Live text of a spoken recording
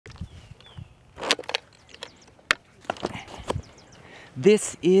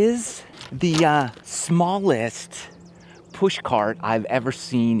This is the smallest push cart I've ever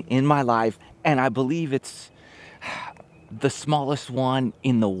seen in my life, and I believe it's the smallest one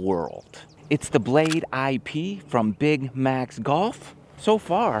in the world. It's the Blade IP from Big Max Golf. So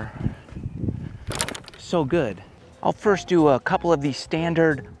far, so good. I'll first do a couple of these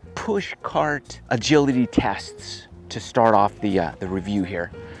standard push cart agility tests to start off the review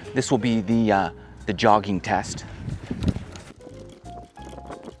here. This will be the jogging test.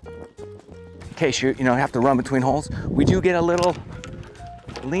 In case you don't have to run between holes, we do get a little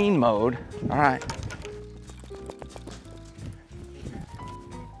lean mode. All right.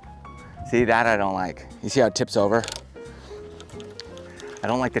 See, that I don't like. You see how it tips over? I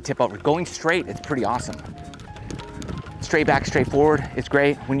don't like the tip over. Going straight, it's pretty awesome. Straight back, straight forward, it's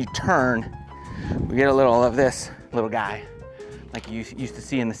great. When you turn, we get a little of this little guy, like you used to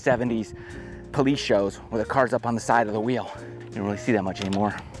see in the 70s police shows where the car's up on the side of the wheel. You don't really see that much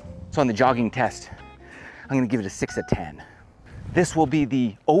anymore. So on the jogging test, I'm gonna give it a 6 out of 10. This will be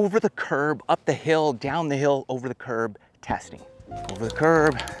the over the curb, up the hill, down the hill, over the curb testing. Over the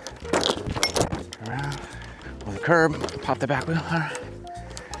curb, turn around, over the curb, pop the back wheel. All right.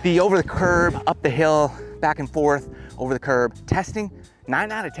 The over the curb, up the hill, back and forth, over the curb testing, 9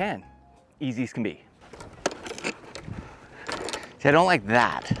 out of 10. Easy as can be. See, I don't like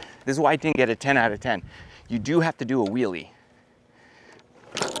that. This is why I didn't get a 10 out of 10. You do have to do a wheelie,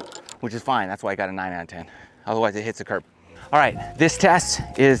 which is fine. That's why I got a 9 out of 10. Otherwise it hits the curb. All right, this test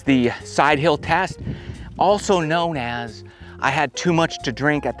is the side hill test, also known as I had too much to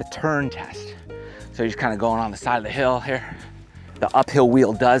drink at the turn test. So you're just kind of going on the side of the hill here. The uphill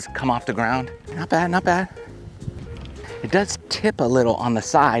wheel does come off the ground. Not bad, not bad. It does tip a little on the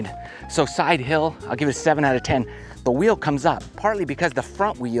side. So side hill, I'll give it a 7 out of 10. The wheel comes up, partly because the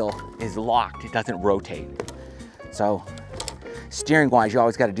front wheel is locked. It doesn't rotate. So steering wise, you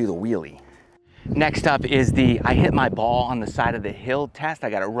always got to do the wheelie. Next up is I hit my ball on the side of the hill test.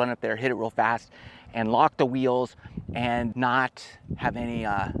 I got to run up there, hit it real fast, and lock the wheels and not have any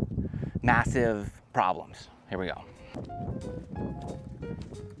massive problems. Here we go.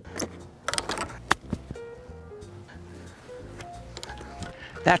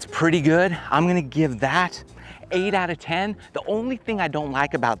 That's pretty good. I'm gonna give that 8 out of 10. The only thing I don't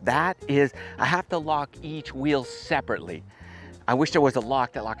like about that is I have to lock each wheel separately. I wish there was a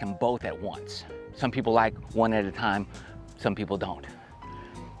lock that locked them both at once. Some people like one at a time, some people don't.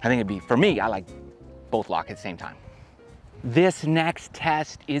 I think it'd be, for me, I like both lock at the same time. This next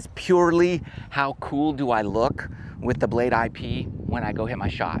test is purely how cool do I look with the Blade IP when I go hit my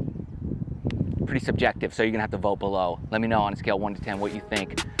shot. Pretty subjective, so you're gonna have to vote below. Let me know on a scale 1 to 10 what you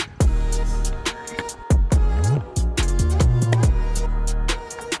think.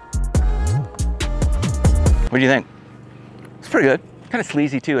 What do you think? It's pretty good. Kind of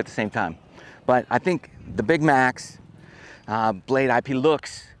sleazy too at the same time. But I think the Big Max Blade IP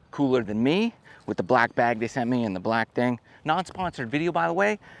looks cooler than me with the black bag they sent me and the black thing. Non-sponsored video, by the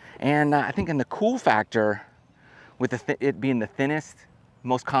way. And I think in the cool factor, with it being the thinnest,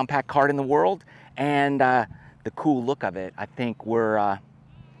 most compact cart in the world, and the cool look of it, I think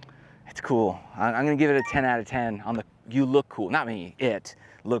it's cool. I'm gonna give it a 10 out of 10 on the you look cool, not me, it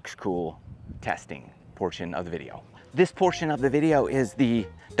looks cool testing portion of the video. This portion of the video is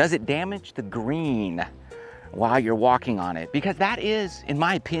does it damage the green while you're walking on it? Because that is, in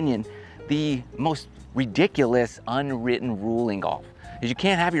my opinion, the most ridiculous unwritten rule in golf, is you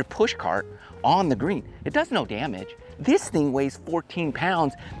can't have your push cart on the green. It does no damage. This thing weighs 14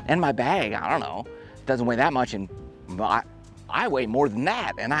 pounds and my bag, I don't know, doesn't weigh that much, and I weigh more than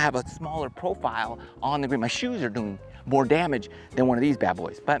that, and I have a smaller profile on the green. My shoes are doing more damage than one of these bad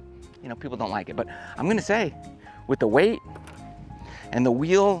boys, but you know, people don't like it. But I'm gonna say, with the weight and the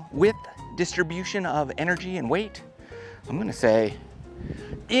wheel width distribution of energy and weight, I'm gonna say,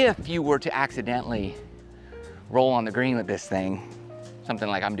 if you were to accidentally roll on the green with this thing, something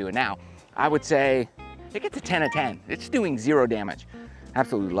like I'm doing now, I would say it gets a 10 out of 10. It's doing 0 damage.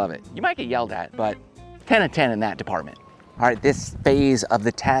 Absolutely love it. You might get yelled at, but 10 out of 10 in that department. All right, this phase of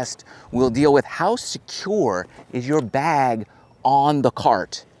the test will deal with how secure is your bag on the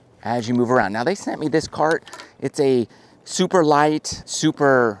cart as you move around. Now, they sent me this cart. It's a super light,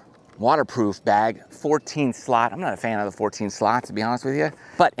 super waterproof bag, 14 slot. I'm not a fan of the 14 slots, to be honest with you.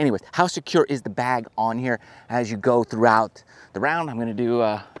 But anyways, how secure is the bag on here as you go throughout the round? I'm gonna do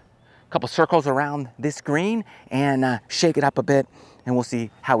a couple circles around this green and shake it up a bit, and we'll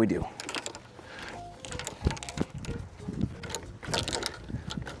see how we do.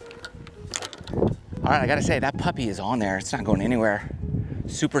 All right, I gotta say, that puppy is on there. It's not going anywhere.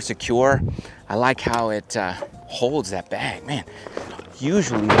 Super secure. I like how it holds that bag. Man,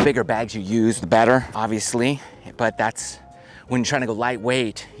 Usually the bigger bags you use, the better, obviously, but that's when you're trying to go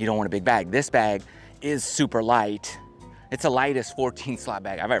lightweight, you don't want a big bag. This bag is super light. It's the lightest 14 slot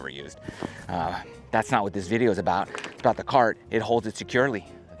bag I've ever used. That's not what this video is about. It's about the cart. It holds it securely.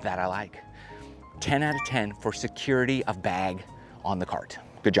 That I like. 10 out of 10 for security of bag on the cart.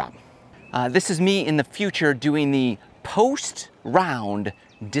 Good job. This is me in the future doing the post-round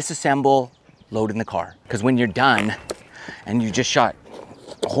disassemble, load in the car. Because when you're done and you just shot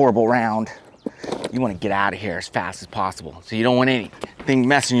a horrible round, you want to get out of here as fast as possible. So you don't want anything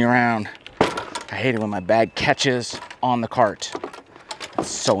messing you around. I hate it when my bag catches on the cart. It's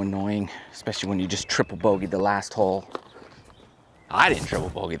so annoying, especially when you just triple bogeyed the last hole. I didn't triple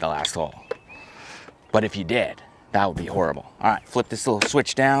bogey the last hole, but if you did, that would be horrible. All right, flip this little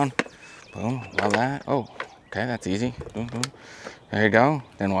switch down. Boom, love that. Oh, okay, that's easy. Boom, boom. There you go.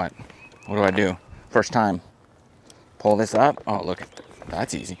 Then what? What do I do? First time, pull this up. Oh, look,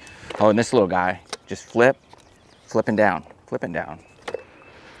 that's easy. Oh, and this little guy, just flipping down.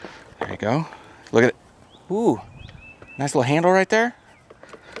 There you go. Look at it. Ooh, nice little handle right there.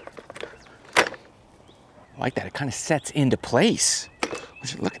 I like that. It kind of sets into place.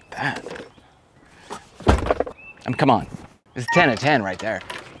 Look at that. Come on. It's 10 of 10 right there.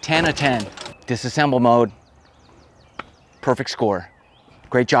 10 of 10. Disassemble mode. Perfect score.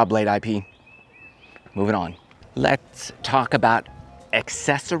 Great job, Blade IP. Moving on. Let's talk about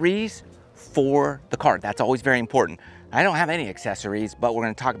accessories for the cart. That's always very important. I don't have any accessories, but we're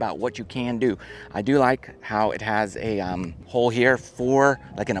going to talk about what you can do. I do like how it has a hole here for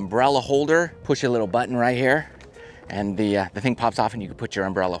like an umbrella holder. Push a little button right here and the thing pops off and you can put your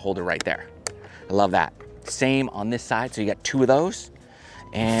umbrella holder right there. I love that. Same on this side, so you got two of those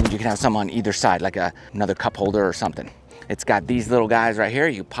and you can have some on either side, like another cup holder or something. It's got these little guys right here.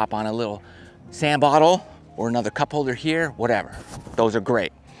 You pop on a little sand bottle or another cup holder here, whatever. Those are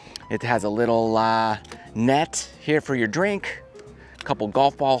great. It has a little net here for your drink, a couple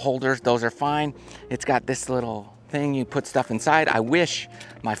golf ball holders, those are fine. It's got this little thing you put stuff inside. I wish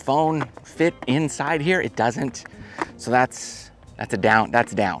my phone fit inside here. It doesn't. So that's a down.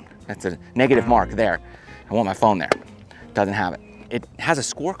 That's a negative mark there. I want my phone there. Doesn't have it. It has a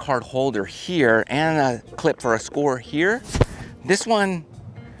scorecard holder here and a clip for a score here. This one,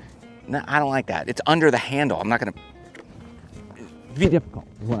 no, I don't like that. It's under the handle. I'm not gonna, it'd be difficult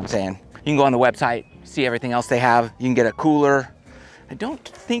is what I'm saying. You can go on the website, see everything else they have. You can get a cooler. I don't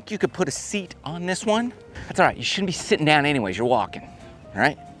think you could put a seat on this one. That's all right, you shouldn't be sitting down anyways, you're walking, all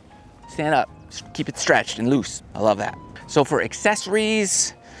right? Stand up, keep it stretched and loose. I love that. So for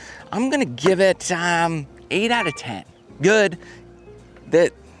accessories, I'm gonna give it 8 out of 10. Good.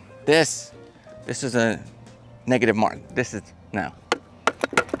 This is a negative mark. This is, no.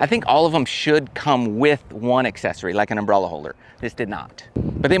 I think all of them should come with one accessory, like an umbrella holder. This did not,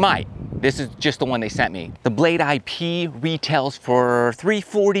 but they might. This is just the one they sent me. The Blade IP retails for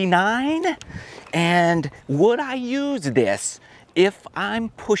 $349. And would I use this if I'm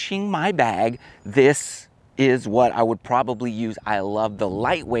pushing my bag? This is what I would probably use. I love the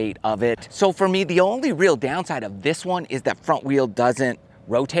lightweight of it. So for me, the only real downside of this one is that front wheel doesn't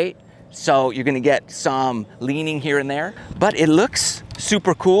rotate. So you're gonna get some leaning here and there, but it looks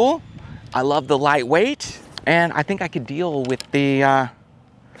super cool. I love the lightweight, and I think I could deal with the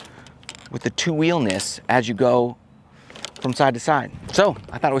two-wheelness as you go from side to side. So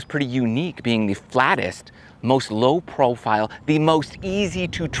I thought it was pretty unique, being the flattest, most low profile, the most easy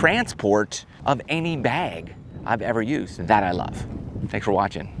to transport of any bag I've ever used. That I love. Thanks for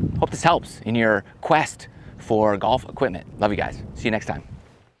watching. Hope this helps in your quest for golf equipment. Love you guys. See you next time.